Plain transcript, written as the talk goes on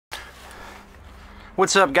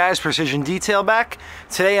What's up guys, Precision Detail back.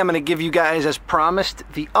 Today I'm going to give you guys, as promised,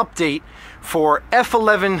 the update for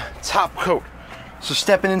F11 Topcoat. So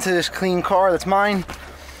stepping into this clean car that's mine,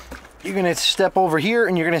 you're going to step over here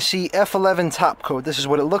and you're going to see F11 Topcoat. This is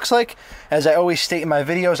what it looks like. As I always state in my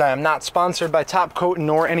videos, I am not sponsored by Topcoat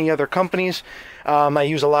nor any other companies. I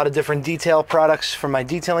use a lot of different detail products for my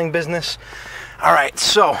detailing business. Alright,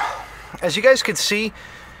 so as you guys could see,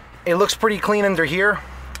 it looks pretty clean under here.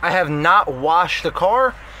 I have not washed the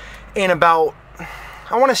car in about,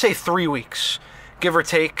 I want to say 3 weeks, give or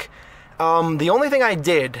take. The only thing I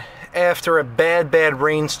did after a bad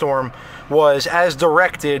rainstorm was, as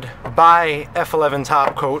directed by F11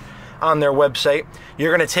 Topcoat on their website, you're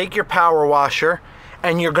going to take your power washer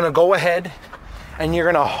and you're going to go ahead and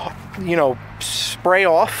you're going to, spray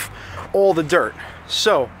off all the dirt.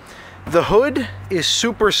 So the hood is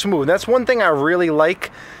super smooth. That's one thing I really like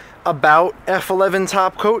about F11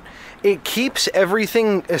 Topcoat. It keeps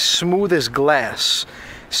everything as smooth as glass,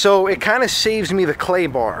 so it kind of saves me the clay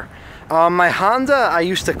bar. My Honda, I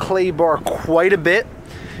used to clay bar quite a bit,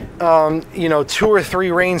 2 or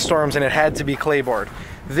 3 rainstorms and it had to be clay barred.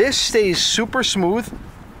 This stays super smooth.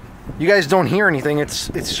 You guys don't hear anything.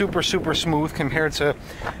 It's super smooth compared to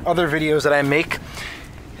other videos that I make.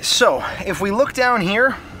 So if we look down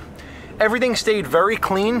here, everything stayed very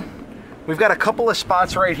clean. We've got a couple of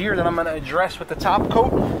spots right here that I'm going to address with the top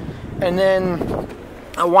coat, and then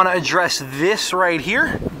I want to address this right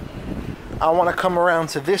here. I want to come around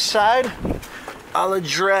to this side. I'll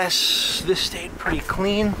address, this stayed pretty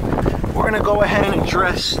clean. We're going to go ahead and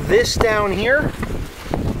address this down here.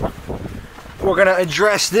 We're going to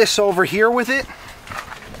address this over here with it,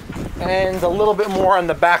 and a little bit more on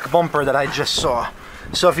the back bumper that I just saw.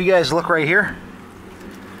 So if you guys look right here,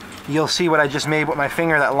 you'll see what I just made with my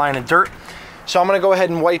finger, that line of dirt. So I'm going to go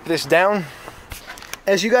ahead and wipe this down.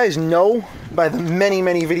 As you guys know by the many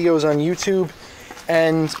videos on YouTube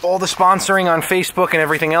and all the sponsoring on Facebook and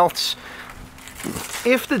everything else,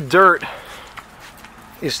 if the dirt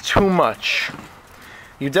is too much,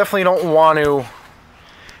 you definitely don't want to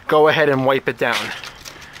go ahead and wipe it down.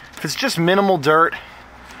 If it's just minimal dirt,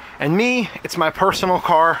 and me, it's my personal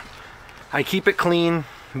car, I keep it clean,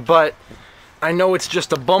 but I know it's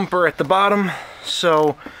just a bumper at the bottom,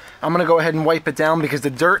 so I'm gonna go ahead and wipe it down because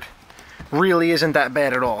the dirt really isn't that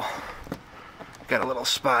bad at all. Got a little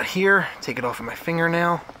spot here, take it off of my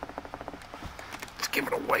fingernail. Let's give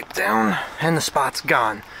it a wipe down, and the spot's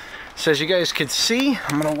gone. So as you guys can see,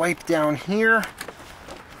 I'm gonna wipe down here.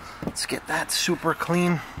 Let's get that super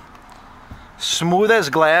clean. Smooth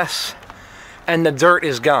as glass, and the dirt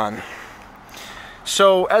is gone.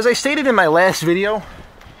 So as I stated in my last video,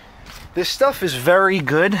 this stuff is very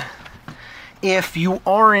good if you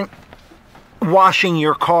aren't washing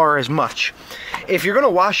your car as much. If you're going to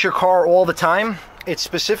wash your car all the time, it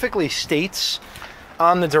specifically states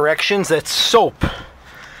on the directions that soap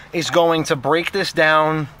is going to break this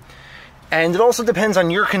down, and it also depends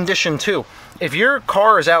on your condition too. If your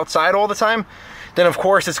car is outside all the time, then of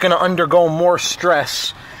course it's going to undergo more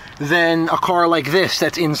stress than a car like this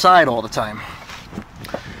that's inside all the time.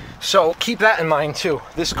 So keep that in mind too.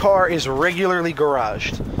 This car is regularly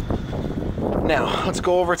garaged. Now, let's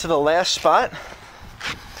go over to the last spot.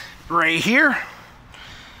 Right here.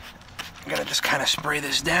 I'm gonna just kind of spray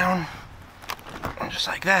this down. Just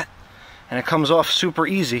like that. And it comes off super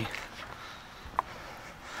easy.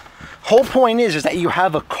 Whole point is that you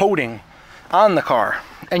have a coating on the car.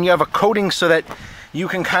 And you have a coating so that you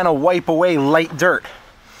can kind of wipe away light dirt.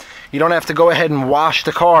 You don't have to go ahead and wash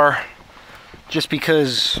the car just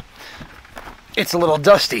because it's a little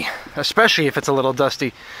dusty, especially if it's a little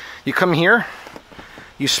dusty. You come here,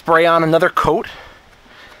 you spray on another coat,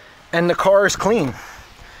 and the car is clean.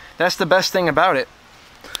 That's the best thing about it.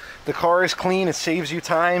 The car is clean, it saves you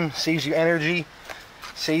time, saves you energy,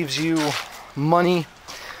 saves you money,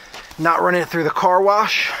 not running it through the car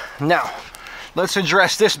wash. Now, let's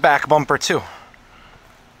address this back bumper too.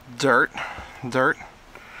 Dirt.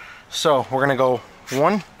 So we're gonna go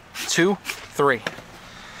 1, 2, 3.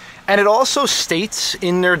 And it also states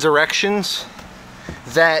in their directions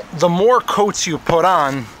that the more coats you put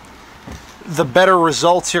on, the better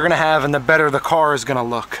results you're going to have and the better the car is going to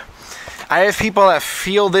look. I have people that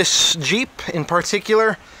feel this Jeep in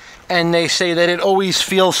particular, and they say that it always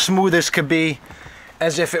feels smooth as could be,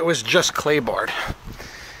 as if it was just clay barred.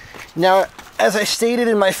 Now, as I stated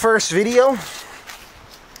in my first video,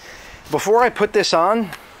 before I put this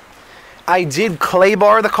on, I did clay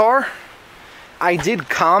bar the car. I did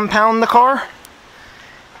compound the car,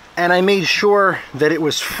 and I made sure that it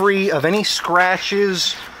was free of any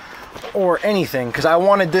scratches or anything, because I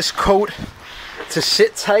wanted this coat to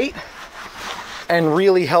sit tight and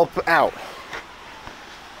really help out.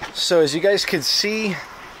 So as you guys can see,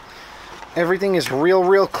 everything is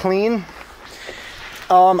real clean.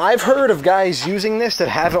 I've heard of guys using this that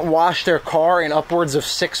haven't washed their car in upwards of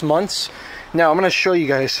 6 months. Now I'm going to show you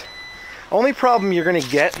guys. Only problem you're going to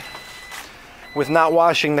get with not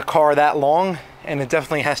washing the car that long, and it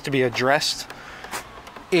definitely has to be addressed,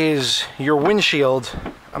 is your windshield,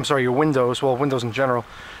 I'm sorry, your windows, well, windows in general,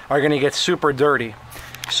 are going to get super dirty.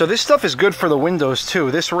 So this stuff is good for the windows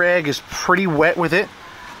too. This rag is pretty wet with it.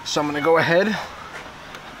 So I'm going to go ahead,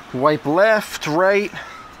 wipe left, right,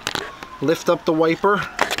 lift up the wiper,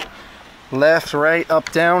 left, right, up,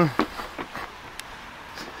 down.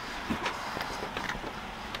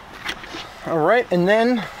 Alright, and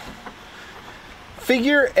then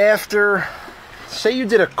figure after, say you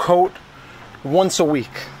did a coat once a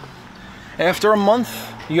week. After a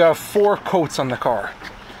month, you have 4 coats on the car.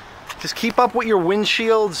 Just keep up with your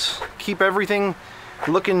windshields, keep everything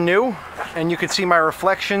looking new, and you can see my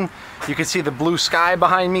reflection. You can see the blue sky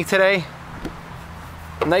behind me today.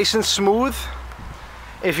 Nice and smooth.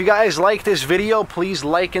 If you guys like this video, please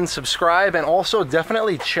like and subscribe, and also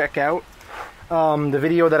definitely check out the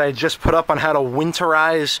video that I just put up on how to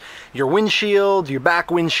winterize your windshield, your back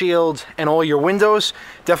windshield, and all your windows.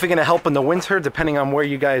 Definitely going to help in the winter depending on where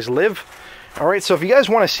you guys live. Alright, so if you guys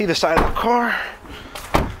want to see the side of the car,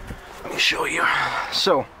 let me show you.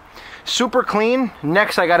 So, super clean.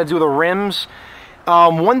 Next, I got to do the rims.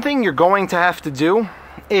 One thing you're going to have to do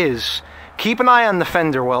is keep an eye on the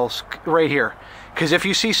fender wells right here. Because if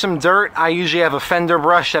you see some dirt, I usually have a fender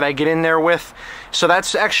brush that I get in there with. So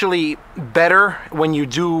that's actually better when you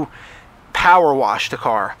do power wash the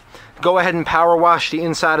car. Go ahead and power wash the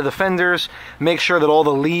inside of the fenders. Make sure that all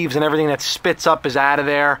the leaves and everything that spits up is out of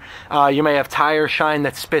there. You may have tire shine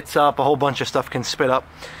that spits up. A whole bunch of stuff can spit up.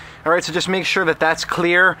 Alright, so just make sure that that's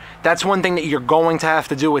clear. That's one thing that you're going to have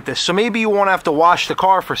to do with this. So maybe you won't have to wash the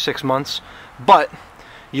car for 6 months, but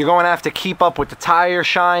you're going to have to keep up with the tire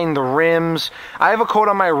shine, the rims. I have a coat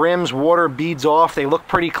on my rims, water beads off. They look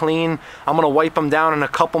pretty clean. I'm going to wipe them down in a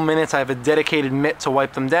couple minutes. I have a dedicated mitt to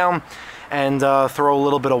wipe them down, and throw a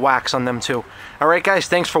little bit of wax on them too. Alright guys,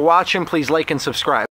 thanks for watching. Please like and subscribe.